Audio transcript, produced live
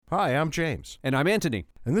Hi, I'm James. And I'm Anthony.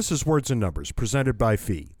 And this is Words and Numbers, presented by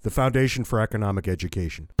FEE, the Foundation for Economic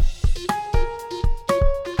Education.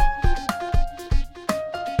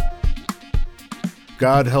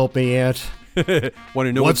 God help me, Ant. Want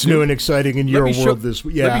to know what's new and exciting in your world this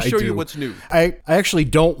week? Yeah, let me show I do. you what's new. I actually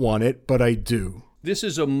don't want it, but I do. This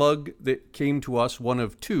is a mug that came to us, one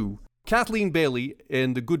of two. Kathleen Bailey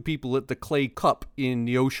and the good people at the Clay Cup in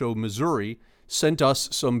Neosho, Missouri, sent us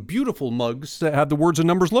some beautiful mugs that have the Words and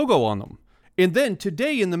Numbers logo on them. And then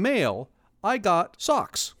today in the mail, I got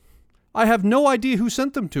socks. I have no idea who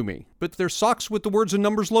sent them to me, but they're socks with the Words and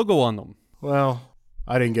Numbers logo on them. Well,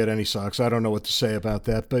 I didn't get any socks. I don't know what to say about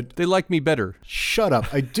that, but... They like me better. Shut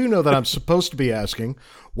up. I do know that I'm supposed to be asking,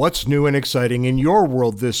 what's new and exciting in your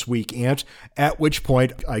world this week, Ant? At which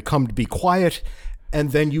point I come to be quiet,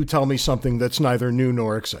 and then you tell me something that's neither new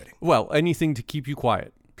nor exciting. Well, anything to keep you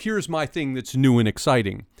quiet. Here's my thing that's new and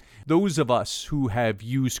exciting. Those of us who have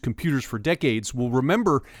used computers for decades will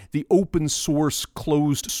remember the open source,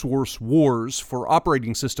 closed source wars for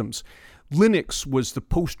operating systems. Linux was the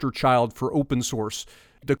poster child for open source.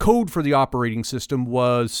 The code for the operating system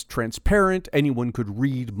was transparent. Anyone could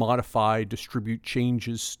read, modify, distribute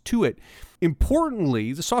changes to it.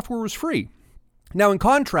 Importantly, the software was free. Now, in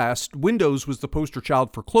contrast, Windows was the poster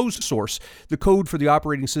child for closed source. The code for the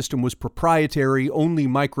operating system was proprietary. Only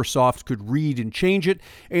Microsoft could read and change it,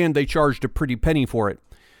 and they charged a pretty penny for it.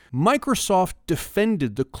 Microsoft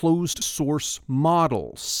defended the closed source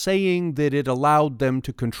model, saying that it allowed them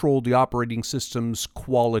to control the operating system's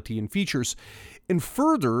quality and features. And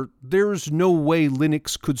further, there's no way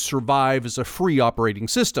Linux could survive as a free operating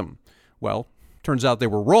system. Well, turns out they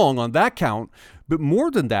were wrong on that count. But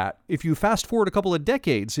more than that, if you fast forward a couple of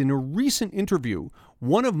decades, in a recent interview,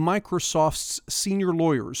 one of Microsoft's senior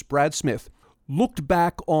lawyers, Brad Smith, looked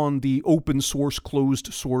back on the open source,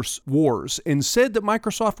 closed source wars and said that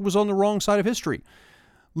Microsoft was on the wrong side of history.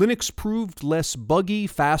 Linux proved less buggy,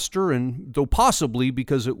 faster, and though possibly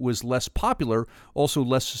because it was less popular, also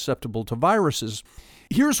less susceptible to viruses.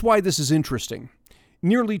 Here's why this is interesting.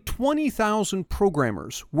 Nearly 20,000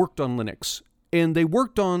 programmers worked on Linux, and they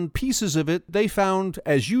worked on pieces of it they found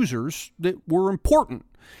as users that were important.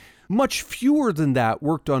 Much fewer than that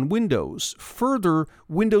worked on Windows. Further,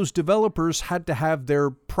 Windows developers had to have their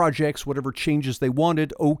projects, whatever changes they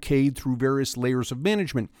wanted, okayed through various layers of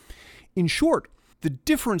management. In short, the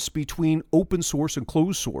difference between open source and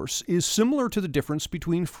closed source is similar to the difference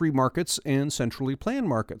between free markets and centrally planned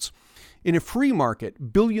markets. In a free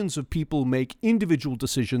market, billions of people make individual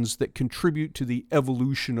decisions that contribute to the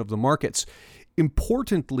evolution of the markets.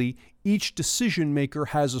 Importantly, each decision maker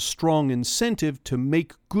has a strong incentive to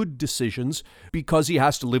make good decisions because he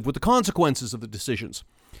has to live with the consequences of the decisions.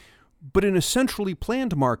 But in a centrally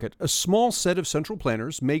planned market, a small set of central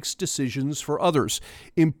planners makes decisions for others.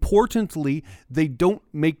 Importantly, they don't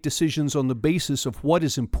make decisions on the basis of what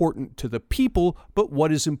is important to the people, but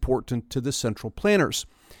what is important to the central planners.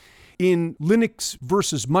 In Linux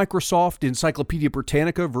versus Microsoft, Encyclopedia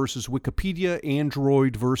Britannica versus Wikipedia,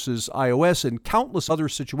 Android versus iOS, and countless other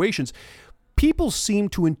situations, people seem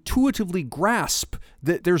to intuitively grasp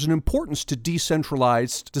that there's an importance to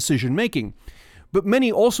decentralized decision-making. But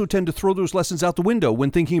many also tend to throw those lessons out the window when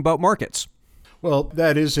thinking about markets. Well,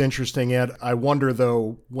 that is interesting, Ed. I wonder,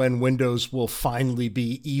 though, when Windows will finally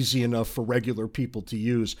be easy enough for regular people to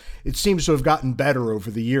use. It seems to have gotten better over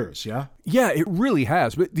the years, yeah? Yeah, it really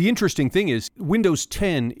has. But the interesting thing is, Windows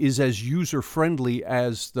 10 is as user-friendly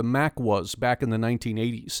as the Mac was back in the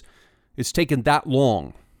 1980s. It's taken that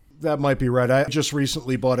long. That might be right. I just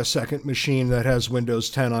recently bought a second machine that has Windows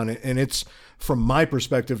 10 on it, and it's, from my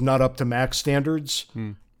perspective, not up to Mac standards.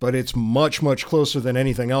 But it's much, much closer than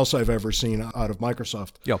anything else I've ever seen out of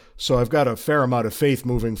Microsoft. Yep. So I've got a fair amount of faith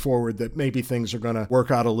moving forward that maybe things are going to work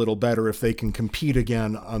out a little better if they can compete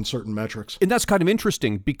again on certain metrics. And that's kind of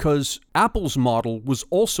interesting because Apple's model was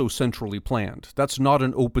also centrally planned. That's not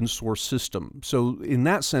an open source system. So in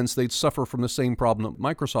that sense, they'd suffer from the same problem that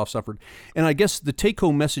Microsoft suffered. And I guess the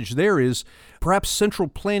take-home message there is perhaps central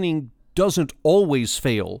planning doesn't always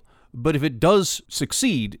fail. But if it does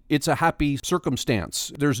succeed, it's a happy circumstance.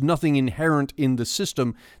 There's nothing inherent in the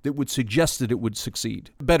system that would suggest that it would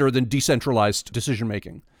succeed better than decentralized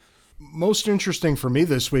decision-making. Most interesting for me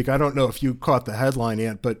this week, I don't know if you caught the headline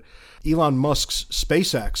yet, but Elon Musk's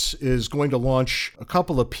SpaceX is going to launch a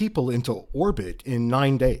couple of people into orbit in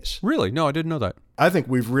 9 days. Really? No, I didn't know that. I think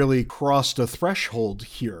we've really crossed a threshold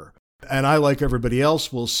here. And I, like everybody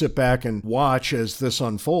else, will sit back and watch as this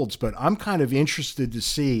unfolds, but I'm kind of interested to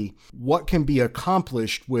see what can be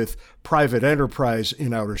accomplished with private enterprise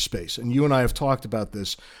in outer space. And you and I have talked about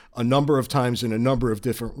this a number of times in a number of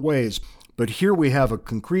different ways, But here we have a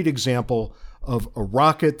concrete example of a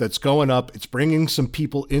rocket that's going up. It's bringing some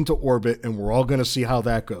people into orbit, and we're all going to see how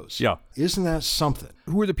that goes. Yeah. Isn't that something?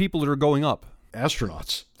 Who are the people that are going up?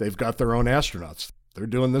 Astronauts. They've got their own astronauts. They're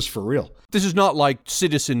doing this for real. This is not like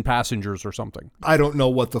citizen passengers or something. I don't know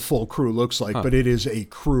what the full crew looks like, but it is a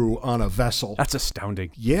crew on a vessel. That's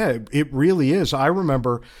astounding. Yeah, it really is. I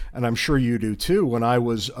remember, and I'm sure you do too, when I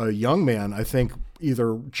was a young man, I think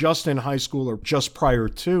either just in high school or just prior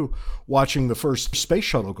to, watching the first space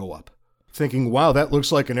shuttle go up. Thinking, wow, that looks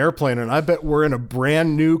like an airplane, and I bet we're in a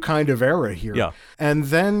brand new kind of era here. Yeah. And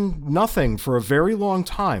then nothing for a very long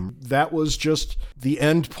time. That was just the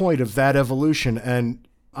end point of that evolution, and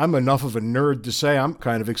I'm enough of a nerd to say I'm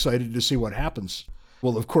kind of excited to see what happens.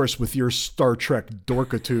 Well, of course, with your Star Trek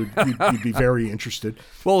dorkitude, you'd be very interested.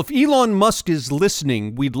 Well, if Elon Musk is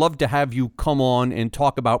listening, we'd love to have you come on and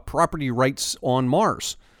talk about property rights on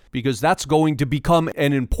Mars, because that's going to become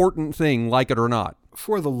an important thing, like it or not.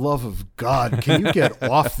 For the love of God, can you get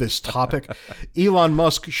off this topic? Elon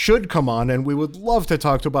Musk should come on, and we would love to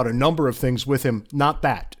talk about a number of things with him. Not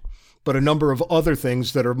that, but a number of other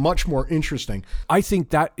things that are much more interesting. I think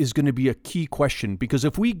that is going to be a key question, because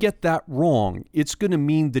if we get that wrong, it's going to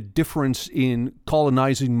mean the difference in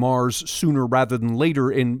colonizing Mars sooner rather than later,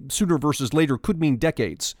 and sooner versus later could mean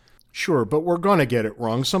decades. Sure, but we're going to get it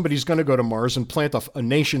wrong. Somebody's going to go to Mars and plant a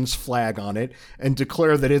nation's flag on it and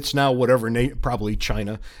declare that it's now whatever, probably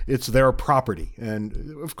China, it's their property.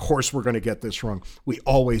 And of course we're going to get this wrong. We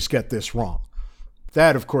always get this wrong.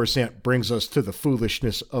 That, of course, brings us to the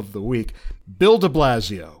foolishness of the week. Bill de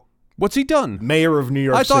Blasio. What's he done? Mayor of New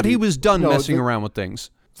York City. I thought he was done messing around with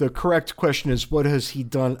things. The correct question is, what has he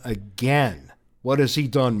done again? What has he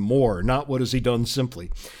done more? Not what has he done simply.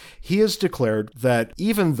 He has declared that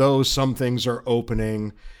even though some things are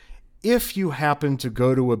opening, if you happen to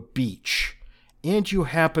go to a beach and you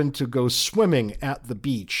happen to go swimming at the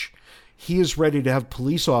beach, he is ready to have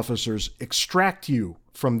police officers extract you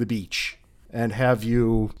from the beach and have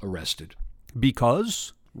you arrested.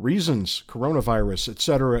 Because? Reasons, coronavirus, et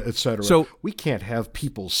cetera, et cetera. So we can't have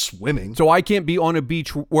people swimming. So I can't be on a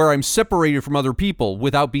beach where I'm separated from other people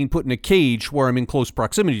without being put in a cage where I'm in close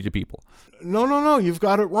proximity to people. No, you've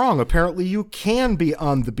got it wrong. Apparently you can be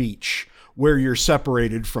on the beach where you're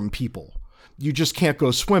separated from people. You just can't go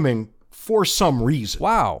swimming for some reason.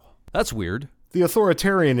 Wow, that's weird. The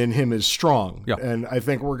authoritarian in him is strong, yeah. And I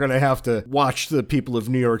think we're going to have to watch the people of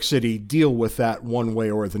New York City deal with that one way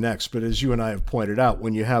or the next. But as you and I have pointed out,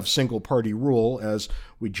 when you have single-party rule, as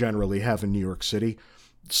we generally have in New York City,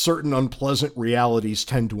 certain unpleasant realities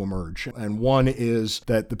tend to emerge. And one is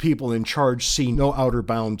that the people in charge see no outer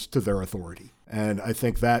bound to their authority. And I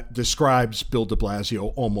think that describes Bill de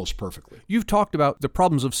Blasio almost perfectly. You've talked about the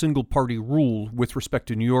problems of single-party rule with respect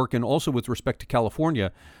to New York and also with respect to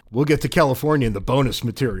California. We'll get to California in the bonus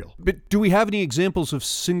material. But do we have any examples of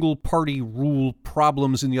single-party rule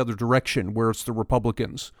problems in the other direction, where it's the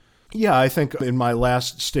Republicans? Yeah, I think in my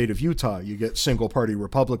last state of Utah, you get single-party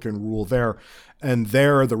Republican rule there. And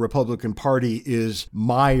there, the Republican Party is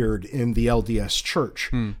mired in the LDS Church.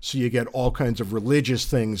 So you get all kinds of religious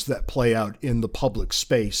things that play out in the public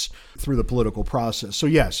space through the political process. So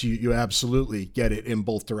yes, you absolutely get it in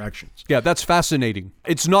both directions. Yeah, that's fascinating.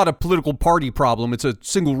 It's not a political party problem. It's a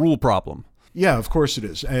single rule problem. Yeah, of course it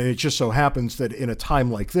is. And it just so happens that in a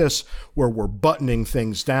time like this, where we're buttoning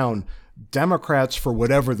things down, Democrats, for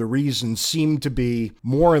whatever the reason, seem to be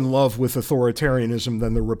more in love with authoritarianism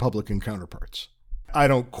than their Republican counterparts. I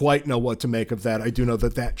don't quite know what to make of that. I do know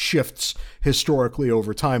that that shifts historically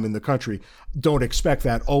over time in the country. Don't expect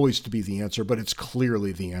that always to be the answer, but it's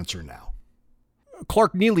clearly the answer now.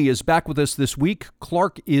 Clark Neily is back with us this week.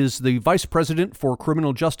 Clark is the Vice President for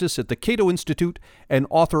Criminal Justice at the Cato Institute and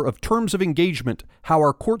author of Terms of Engagement, How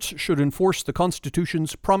Our Courts Should Enforce the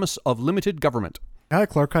Constitution's Promise of Limited Government. Hi,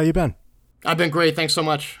 Clark. How you been? I've been great. Thanks so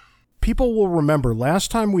much. People will remember last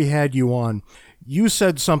time we had you on, you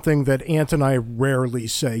said something that Ant and I rarely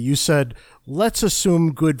say. You said, let's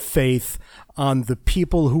assume good faith on the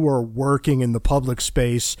people who are working in the public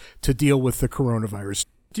space to deal with the coronavirus.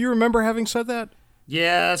 Do you remember having said that?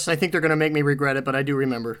 Yes, I think they're going to make me regret it, but I do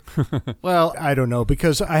remember. Well, I don't know,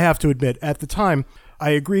 because I have to admit, at the time, I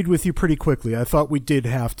agreed with you pretty quickly. I thought we did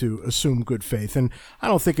have to assume good faith, and I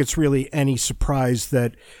don't think it's really any surprise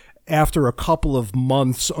that after a couple of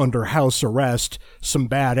months under house arrest, some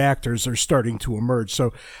bad actors are starting to emerge.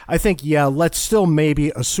 So I think, yeah, let's still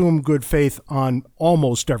maybe assume good faith on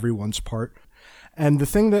almost everyone's part. And the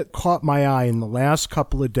thing that caught my eye in the last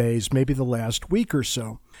couple of days, maybe the last week or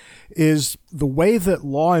so, is the way that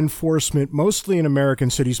law enforcement, mostly in American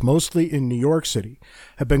cities, mostly in New York City,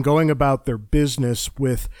 have been going about their business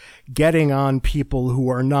with getting on people who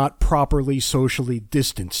are not properly socially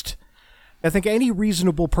distanced. I think any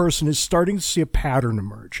reasonable person is starting to see a pattern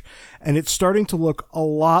emerge, and it's starting to look a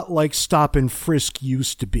lot like stop and frisk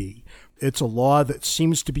used to be. It's a law that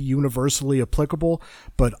seems to be universally applicable,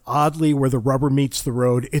 but oddly, where the rubber meets the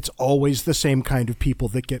road, it's always the same kind of people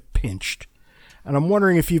that get pinched. And I'm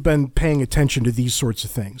wondering if you've been paying attention to these sorts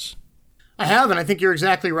of things. I have, and I think you're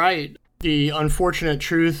exactly right. The unfortunate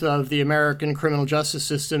truth of the American criminal justice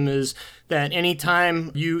system is that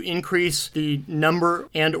anytime you increase the number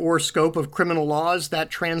and or scope of criminal laws,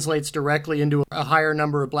 that translates directly into a higher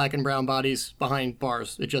number of black and brown bodies behind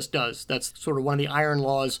bars. It just does. That's sort of one of the iron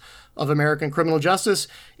laws of American criminal justice.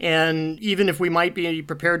 And even if we might be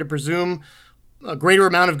prepared to presume a greater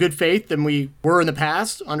amount of good faith than we were in the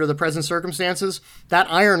past under the present circumstances,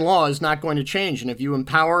 that iron law is not going to change. And if you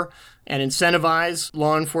empower and incentivize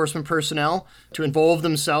law enforcement personnel to involve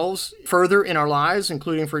themselves further in our lives,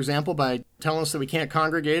 including, for example, by telling us that we can't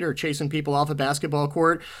congregate or chasing people off a basketball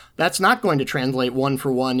court, that's not going to translate one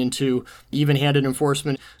for one into even-handed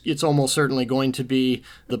enforcement. It's almost certainly going to be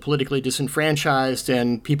the politically disenfranchised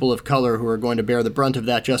and people of color who are going to bear the brunt of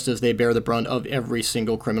that, just as they bear the brunt of every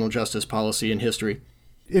single criminal justice policy in history.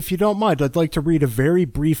 If you don't mind, I'd like to read a very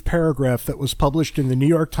brief paragraph that was published in the New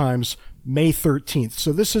York Times May 13th.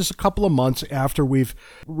 So this is a couple of months after we've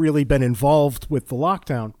really been involved with the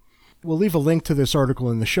lockdown. We'll leave a link to this article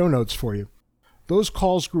in the show notes for you. Those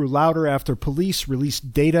calls grew louder after police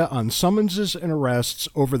released data on summonses and arrests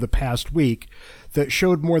over the past week that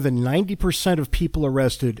showed more than 90% of people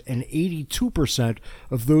arrested and 82%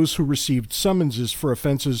 of those who received summonses for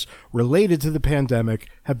offenses related to the pandemic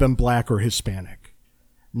have been black or Hispanic.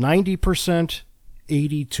 90%,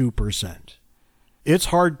 82%. It's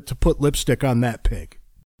hard to put lipstick on that pig.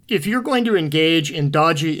 If you're going to engage in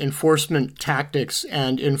dodgy enforcement tactics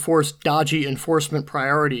and enforce dodgy enforcement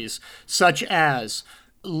priorities, such as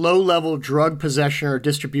low-level drug possession or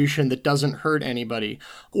distribution that doesn't hurt anybody,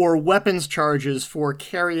 or weapons charges for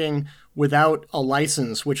carrying without a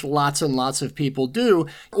license, which lots and lots of people do,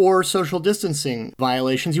 or social distancing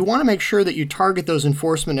violations, you want to make sure that you target those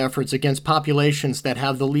enforcement efforts against populations that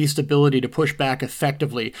have the least ability to push back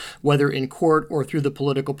effectively, whether in court or through the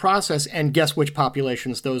political process. And guess which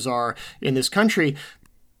populations those are in this country?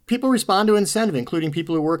 People respond to incentive, including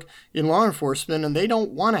people who work in law enforcement, and they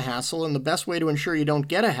don't want a hassle. And the best way to ensure you don't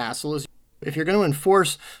get a hassle is if you're going to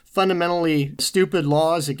enforce fundamentally stupid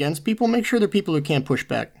laws against people, make sure they're people who can't push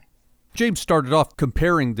back. James started off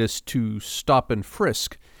comparing this to stop and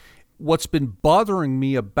frisk. What's been bothering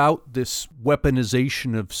me about this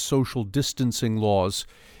weaponization of social distancing laws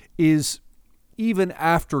is even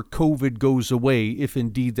after COVID goes away, if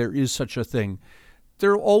indeed there is such a thing,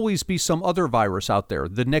 there'll always be some other virus out there,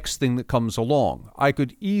 the next thing that comes along. I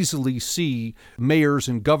could easily see mayors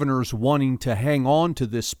and governors wanting to hang on to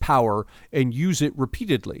this power and use it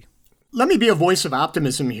repeatedly. Let me be a voice of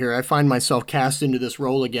optimism here. I find myself cast into this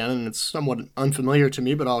role again, and it's somewhat unfamiliar to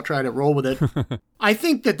me, but I'll try to roll with it. I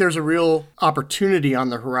think that there's a real opportunity on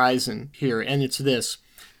the horizon here, and it's this.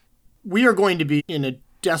 We are going to be in a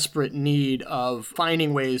desperate need of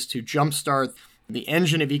finding ways to jumpstart the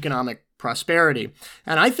engine of economic prosperity.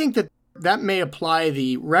 And I think that that may apply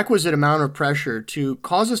the requisite amount of pressure to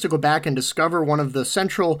cause us to go back and discover one of the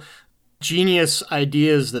central genius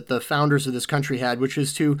ideas that the founders of this country had, which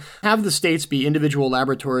is to have the states be individual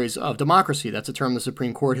laboratories of democracy. That's a term the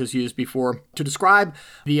Supreme Court has used before to describe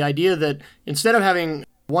the idea that instead of having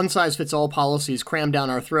one-size-fits-all policies crammed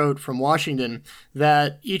down our throat from Washington,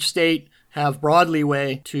 that each state have broad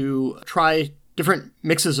leeway to try different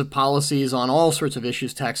mixes of policies on all sorts of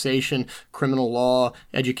issues, taxation, criminal law,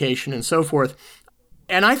 education, and so forth.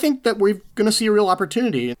 And I think that we're going to see a real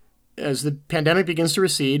opportunity as the pandemic begins to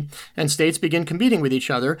recede and states begin competing with each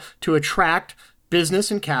other to attract business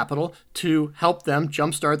and capital to help them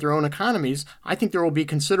jumpstart their own economies. I think there will be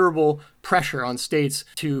considerable pressure on states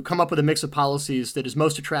to come up with a mix of policies that is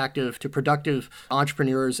most attractive to productive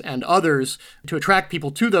entrepreneurs and others, to attract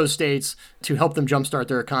people to those states to help them jumpstart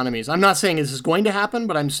their economies. I'm not saying this is going to happen,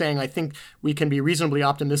 but I'm saying I think we can be reasonably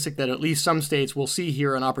optimistic that at least some states will see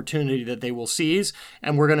here an opportunity that they will seize.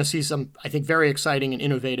 And we're going to see some, I think, very exciting and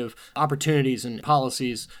innovative opportunities and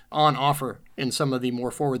policies on offer in some of the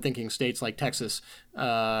more forward-thinking states like Texas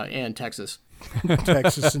and Texas.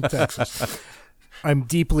 Texas and Texas. I'm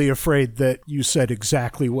deeply afraid that you said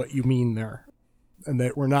exactly what you mean there, and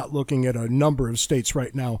that we're not looking at a number of states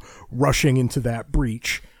right now rushing into that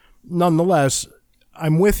breach. Nonetheless,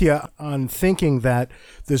 I'm with you on thinking that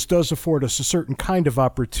this does afford us a certain kind of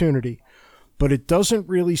opportunity, but it doesn't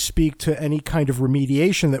really speak to any kind of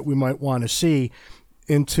remediation that we might want to see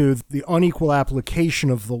into the unequal application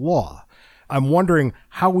of the law. I'm wondering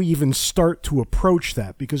how we even start to approach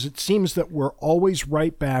that, because it seems that we're always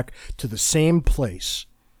right back to the same place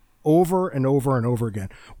over and over and over again.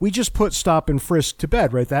 We just put stop and frisk to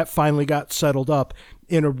bed, right? That finally got settled up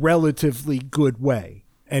in a relatively good way.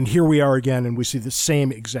 And here we are again, and we see the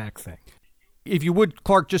same exact thing. If you would,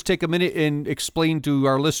 Clark, just take a minute and explain to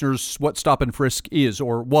our listeners what stop and frisk is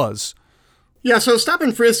or was. Yeah, so stop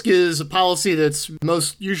and frisk is a policy that's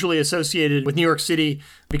most usually associated with New York City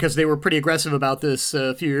because they were pretty aggressive about this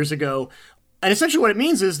a few years ago. And essentially what it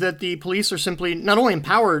means is that the police are simply not only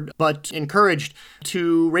empowered, but encouraged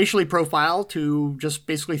to racially profile, to just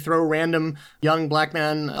basically throw random young black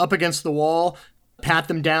men up against the wall, pat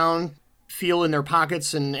them down, feel in their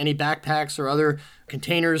pockets and any backpacks or other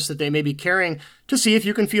containers that they may be carrying to see if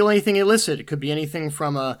you can feel anything illicit. It could be anything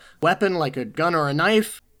from a weapon like a gun or a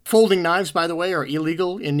knife. Folding knives, by the way, are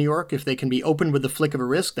illegal in New York if they can be opened with the flick of a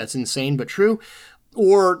wrist. That's insane, but true.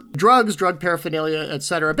 Or drugs, drug paraphernalia,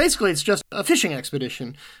 etc. Basically, it's just a fishing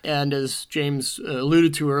expedition. And as James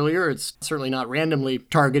alluded to earlier, it's certainly not randomly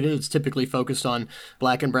targeted. It's typically focused on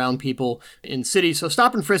black and brown people in cities. So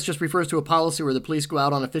stop and frisk just refers to a policy where the police go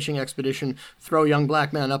out on a fishing expedition, throw young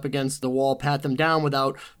black men up against the wall, pat them down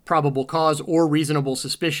without probable cause or reasonable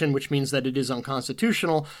suspicion, which means that it is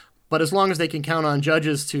unconstitutional. But as long as they can count on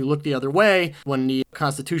judges to look the other way when the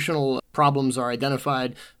constitutional problems are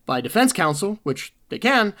identified by defense counsel, which they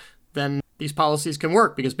can, then these policies can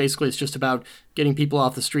work because basically it's just about getting people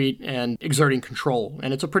off the street and exerting control.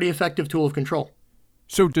 And it's a pretty effective tool of control.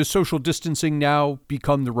 So does social distancing now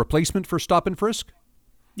become the replacement for stop and frisk?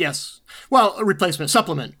 Yes. Well, a replacement,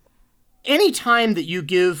 supplement. Any time that you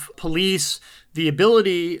give police the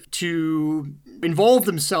ability to involve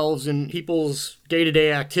themselves in people's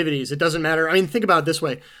day-to-day activities, it doesn't matter. I mean, think about it this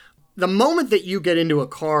way. The moment that you get into a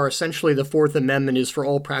car, essentially the Fourth Amendment is for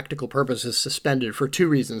all practical purposes suspended for two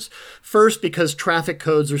reasons. First, because traffic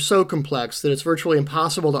codes are so complex that it's virtually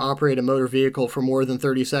impossible to operate a motor vehicle for more than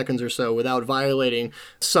 30 seconds or so without violating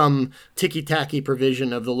some ticky-tacky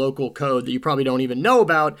provision of the local code that you probably don't even know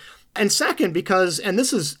about. And second, because, and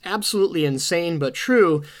this is absolutely insane but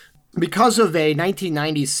true, because of a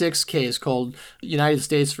 1996 case called United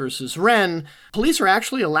States versus Wren, police are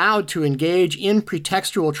actually allowed to engage in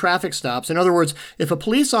pretextual traffic stops. In other words, if a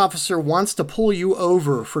police officer wants to pull you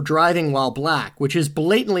over for driving while black, which is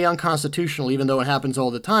blatantly unconstitutional, even though it happens all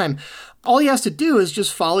the time, all he has to do is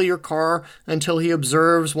just follow your car until he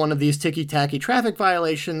observes one of these ticky-tacky traffic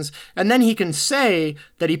violations, and then he can say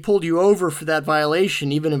that he pulled you over for that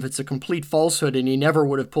violation, even if it's a complete falsehood and he never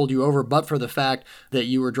would have pulled you over but for the fact that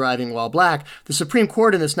you were driving while black. The Supreme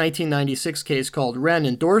Court in this 1996 case called Wren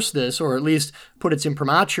endorsed this, or at least put its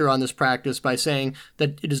imprimatur on this practice by saying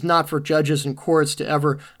that it is not for judges and courts to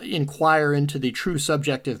ever inquire into the true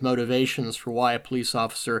subjective motivations for why a police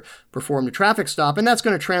officer performed a traffic stop, and that's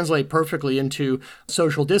going to translate perfectly into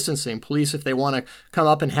social distancing. Police, if they want to come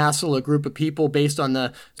up and hassle a group of people based on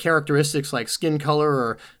the characteristics like skin color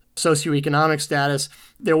or socioeconomic status,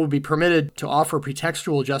 they will be permitted to offer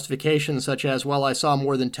pretextual justifications such as, well, I saw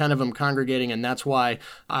more than 10 of them congregating and that's why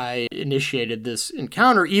I initiated this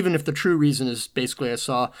encounter, even if the true reason is basically I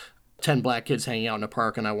saw 10 black kids hanging out in a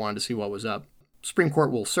park and I wanted to see what was up. Supreme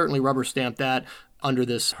Court will certainly rubber stamp that under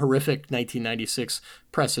this horrific 1996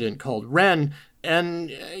 precedent called Wren,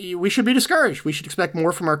 and we should be discouraged. We should expect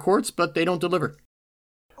more from our courts, but they don't deliver.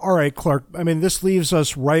 All right, Clark. I mean, this leaves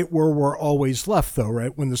us right where we're always left, though,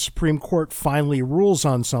 right? When the Supreme Court finally rules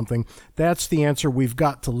on something, that's the answer we've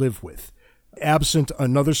got to live with. Absent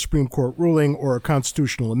another Supreme Court ruling or a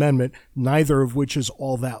constitutional amendment, neither of which is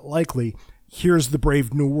all that likely, here's the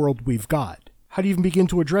brave new world we've got. How do you even begin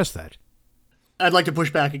to address that? I'd like to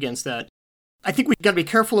push back against that. I think we've got to be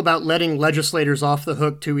careful about letting legislators off the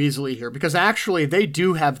hook too easily here, because actually they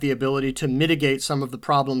do have the ability to mitigate some of the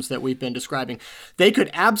problems that we've been describing. They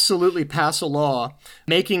could absolutely pass a law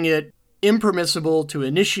making it impermissible to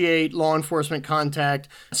initiate law enforcement contact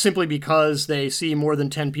simply because they see more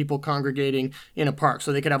than 10 people congregating in a park.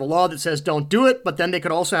 So they could have a law that says don't do it, but then they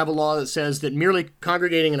could also have a law that says that merely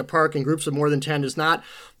congregating in a park in groups of more than 10 does not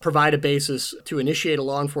provide a basis to initiate a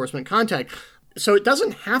law enforcement contact. So it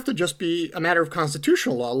doesn't have to just be a matter of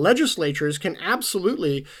constitutional law. Legislatures can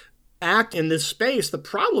absolutely act in this space. The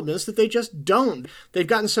problem is that they just don't. They've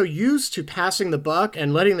gotten so used to passing the buck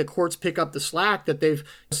and letting the courts pick up the slack that they've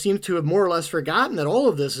seemed to have more or less forgotten that all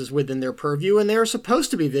of this is within their purview, and they're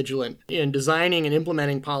supposed to be vigilant in designing and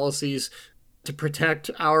implementing policies to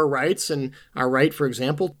protect our rights and our right, for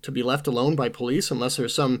example, to be left alone by police unless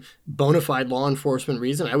there's some bona fide law enforcement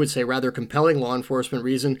reason, I would say rather compelling law enforcement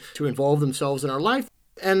reason to involve themselves in our life.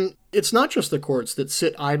 And it's not just the courts that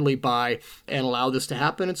sit idly by and allow this to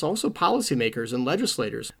happen. It's also policymakers and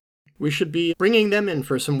legislators. We should be bringing them in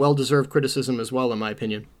for some well-deserved criticism as well, in my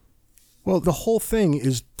opinion. Well, the whole thing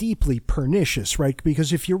is deeply pernicious, right?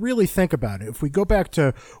 Because if you really think about it, if we go back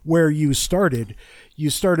to where you started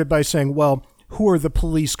by saying, well, who are the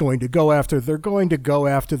police going to go after? They're going to go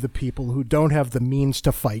after the people who don't have the means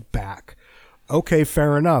to fight back. Okay,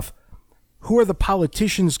 fair enough. Who are the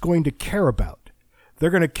politicians going to care about? They're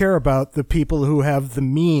going to care about the people who have the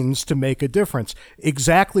means to make a difference.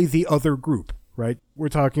 Exactly the other group, right? We're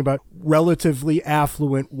talking about relatively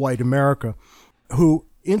affluent white America, who,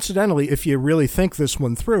 incidentally, if you really think this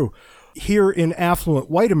one through, here in affluent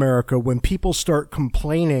white America, when people start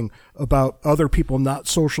complaining about other people not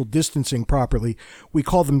social distancing properly, we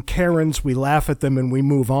call them Karens, we laugh at them, and we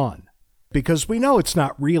move on. Because we know it's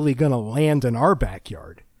not really going to land in our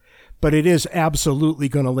backyard, but it is absolutely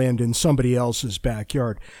going to land in somebody else's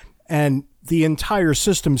backyard. And the entire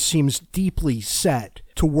system seems deeply set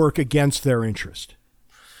to work against their interest.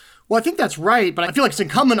 Well, I think that's right, but I feel like it's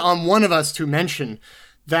incumbent on one of us to mention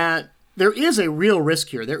that there is a real risk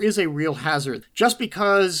here. There is a real hazard. Just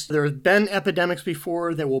because there have been epidemics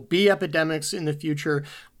before, there will be epidemics in the future,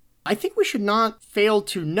 I think we should not fail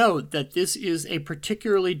to note that this is a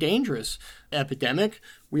particularly dangerous epidemic.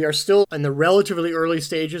 We are still in the relatively early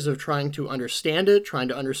stages of trying to understand it, trying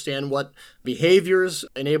to understand what behaviors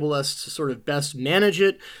enable us to sort of best manage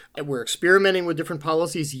it. We're experimenting with different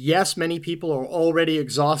policies. Yes, many people are already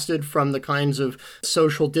exhausted from the kinds of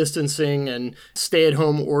social distancing and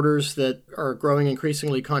stay-at-home orders that are growing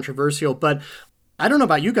increasingly controversial. But I don't know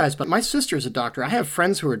about you guys, but my sister's a doctor. I have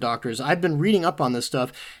friends who are doctors. I've been reading up on this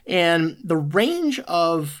stuff, and the range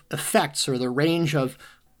of effects or the range of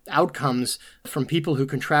outcomes from people who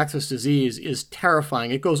contract this disease is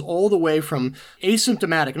terrifying. It goes all the way from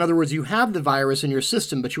asymptomatic. In other words, you have the virus in your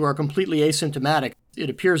system, but you are completely asymptomatic. It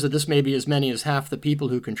appears that this may be as many as half the people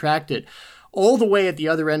who contract it, all the way at the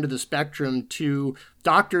other end of the spectrum to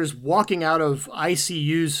doctors walking out of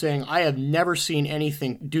ICUs saying, I have never seen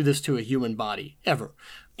anything do this to a human body, ever.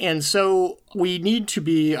 And so we need to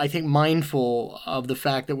be, I think, mindful of the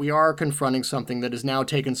fact that we are confronting something that has now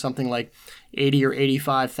taken something like 80 or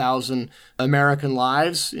 85,000 American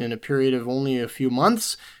lives in a period of only a few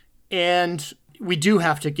months. And we do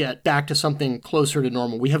have to get back to something closer to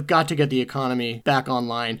normal. We have got to get the economy back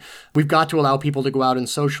online. We've got to allow people to go out and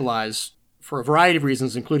socialize for a variety of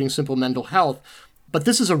reasons, including simple mental health. But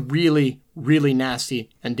this is a really, really nasty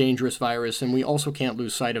and dangerous virus, and we also can't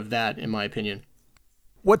lose sight of that, in my opinion.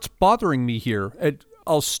 What's bothering me here, and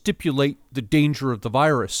I'll stipulate the danger of the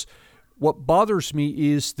virus, what bothers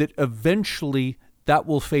me is that eventually that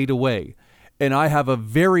will fade away. And I have a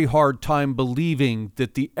very hard time believing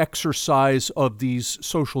that the exercise of these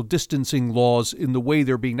social distancing laws in the way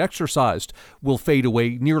they're being exercised will fade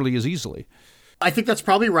away nearly as easily. I think that's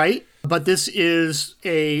probably right, but this is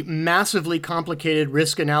a massively complicated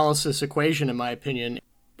risk analysis equation, in my opinion.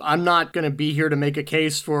 I'm not going to be here to make a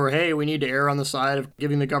case for, hey, we need to err on the side of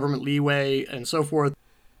giving the government leeway and so forth.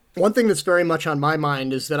 One thing that's very much on my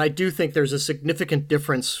mind is that I do think there's a significant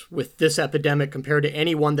difference with this epidemic compared to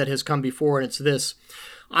any one that has come before, and it's this.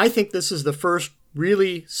 I think this is the first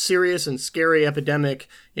really serious and scary epidemic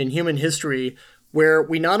in human history where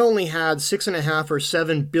we not only had 6.5 or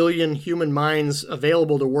 7 billion human minds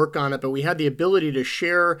available to work on it, but we had the ability to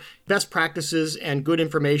share best practices and good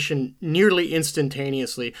information nearly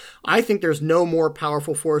instantaneously. I think there's no more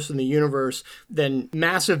powerful force in the universe than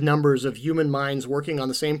massive numbers of human minds working on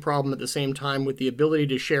the same problem at the same time with the ability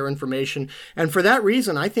to share information. And for that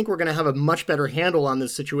reason, I think we're going to have a much better handle on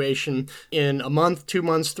this situation in a month, 2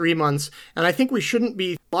 months, 3 months. And I think we shouldn't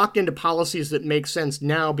be locked into policies that make sense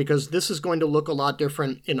now, because this is going to look a lot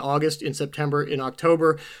different in August, in September, in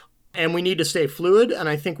October. And we need to stay fluid, and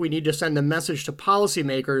I think we need to send a message to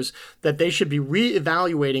policymakers that they should be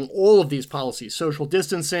reevaluating all of these policies, social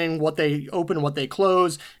distancing, what they open, what they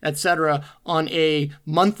close, etc., on a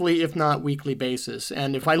monthly, if not weekly basis.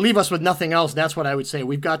 And if I leave us with nothing else, that's what I would say.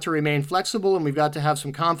 We've got to remain flexible, and we've got to have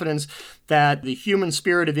some confidence that the human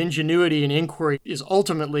spirit of ingenuity and inquiry is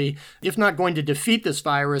ultimately, if not going to defeat this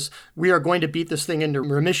virus, we are going to beat this thing into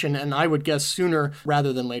remission, and I would guess sooner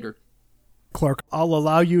rather than later. Clark, I'll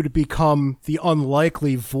allow you to become the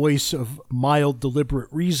unlikely voice of mild, deliberate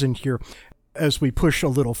reason here as we push a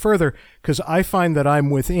little further, because I find that I'm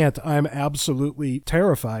with Ant. I'm absolutely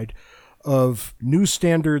terrified of new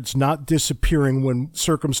standards not disappearing when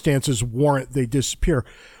circumstances warrant they disappear.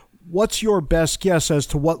 What's your best guess as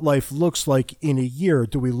to what life looks like in a year?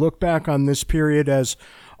 Do we look back on this period as,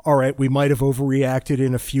 all right, we might have overreacted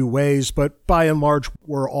in a few ways, but by and large,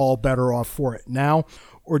 we're all better off for it now?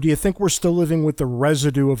 Or do you think we're still living with the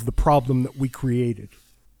residue of the problem that we created?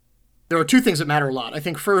 There are two things that matter a lot. I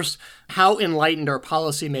think first, how enlightened are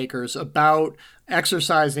policymakers about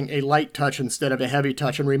exercising a light touch instead of a heavy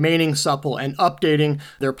touch and remaining supple and updating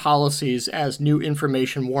their policies as new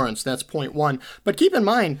information warrants. That's point one. But keep in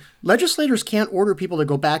mind, legislators can't order people to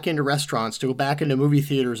go back into restaurants, to go back into movie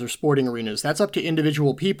theaters or sporting arenas. That's up to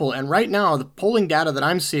individual people. And right now, the polling data that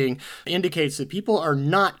I'm seeing indicates that people are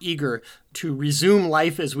not eager to resume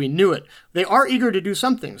life as we knew it. They are eager to do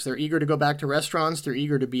some things. They're eager to go back to restaurants. They're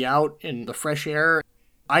eager to be out in the fresh air.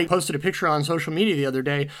 I posted a picture on social media the other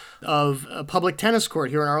day of a public tennis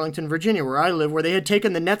court here in Arlington, Virginia, where I live, where they had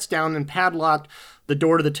taken the nets down and padlocked the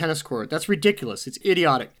door to the tennis court. That's ridiculous. It's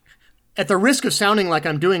idiotic. At the risk of sounding like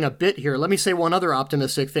I'm doing a bit here, let me say one other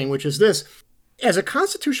optimistic thing, which is this. As a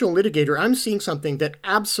constitutional litigator, I'm seeing something that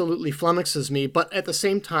absolutely flummoxes me, but at the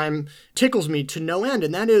same time tickles me to no end,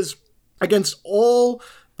 and that is against all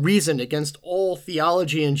reason, against all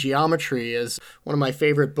theology and geometry, as one of my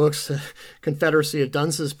favorite books, Confederacy of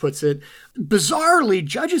Dunces, puts it. Bizarrely,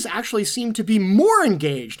 judges actually seem to be more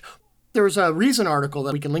engaged. There was a Reason article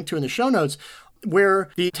that we can link to in the show notes where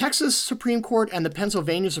the Texas Supreme Court and the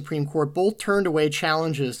Pennsylvania Supreme Court both turned away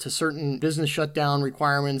challenges to certain business shutdown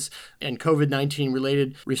requirements and COVID-19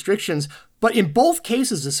 related restrictions. But in both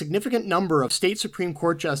cases, a significant number of state Supreme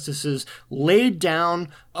Court justices laid down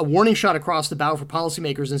a warning shot across the bow for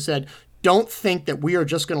policymakers and said, don't think that we are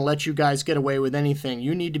just going to let you guys get away with anything.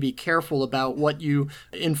 You need to be careful about what you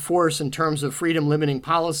enforce in terms of freedom-limiting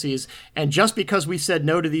policies. And just because we said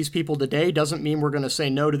no to these people today doesn't mean we're going to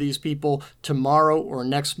say no to these people tomorrow or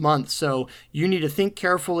next month. So you need to think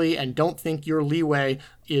carefully and don't think your leeway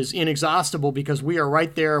is inexhaustible, because we are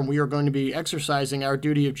right there and we are going to be exercising our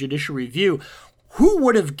duty of judicial review. Who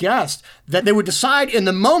would have guessed that they would decide in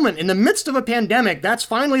the moment, in the midst of a pandemic, that's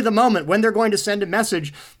finally the moment when they're going to send a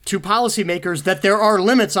message to policymakers that there are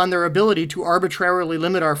limits on their ability to arbitrarily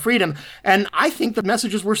limit our freedom. And I think the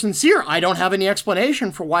messages were sincere. I don't have any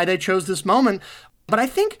explanation for why they chose this moment, but I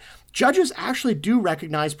think judges actually do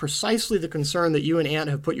recognize precisely the concern that you and Ant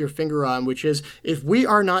have put your finger on, which is if we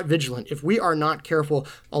are not vigilant, if we are not careful,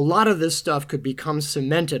 a lot of this stuff could become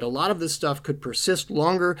cemented. A lot of this stuff could persist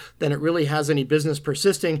longer than it really has any business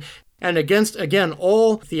persisting. And against, again,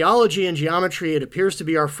 all theology and geometry, it appears to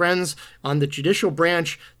be our friends on the judicial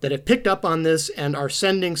branch that have picked up on this and are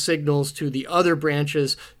sending signals to the other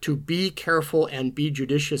branches to be careful and be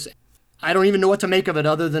judicious. I don't even know what to make of it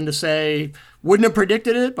other than to say, wouldn't have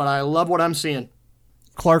predicted it, but I love what I'm seeing.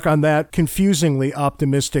 Clark, on that confusingly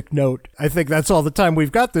optimistic note, I think that's all the time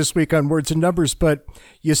we've got this week on Words and Numbers, but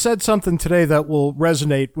you said something today that will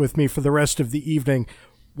resonate with me for the rest of the evening.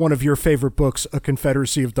 One of your favorite books, A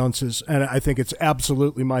Confederacy of Dunces, and I think it's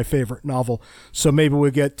absolutely my favorite novel. So maybe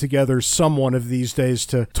we'll get together some one of these days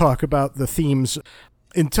to talk about the themes.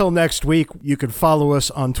 Until next week, you can follow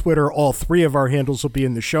us on Twitter. All three of our handles will be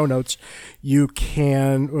in the show notes. You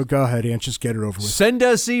can, go ahead, Ant, just get it over with. Send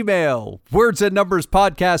us email,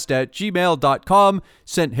 wordsandnumberspodcast@gmail.com.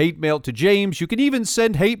 Send hate mail to James. You can even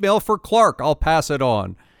send hate mail for Clark. I'll pass it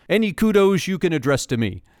on. Any kudos you can address to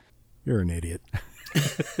me. You're an idiot.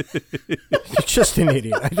 You're just an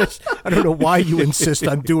idiot. I don't know why you insist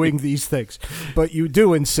on doing these things, but you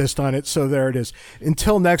do insist on it, so there it is.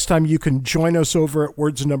 Until next time, you can join us over at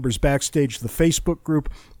Words and Numbers Backstage, the Facebook group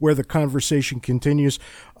where the conversation continues.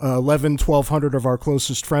 1,200 of our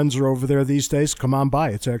closest friends are over there these days. Come on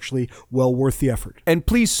by. It's actually well worth the effort. And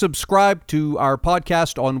please subscribe to our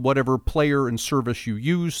podcast on whatever player and service you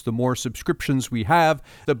use. The more subscriptions we have,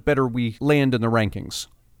 the better we land in the rankings.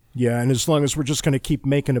 Yeah, and as long as we're just going to keep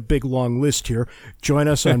making a big, long list here, join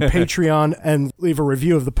us on Patreon and leave a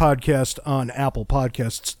review of the podcast on Apple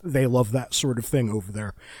Podcasts. They love that sort of thing over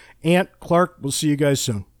there. Ant, Clark, we'll see you guys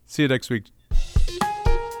soon. See you next week.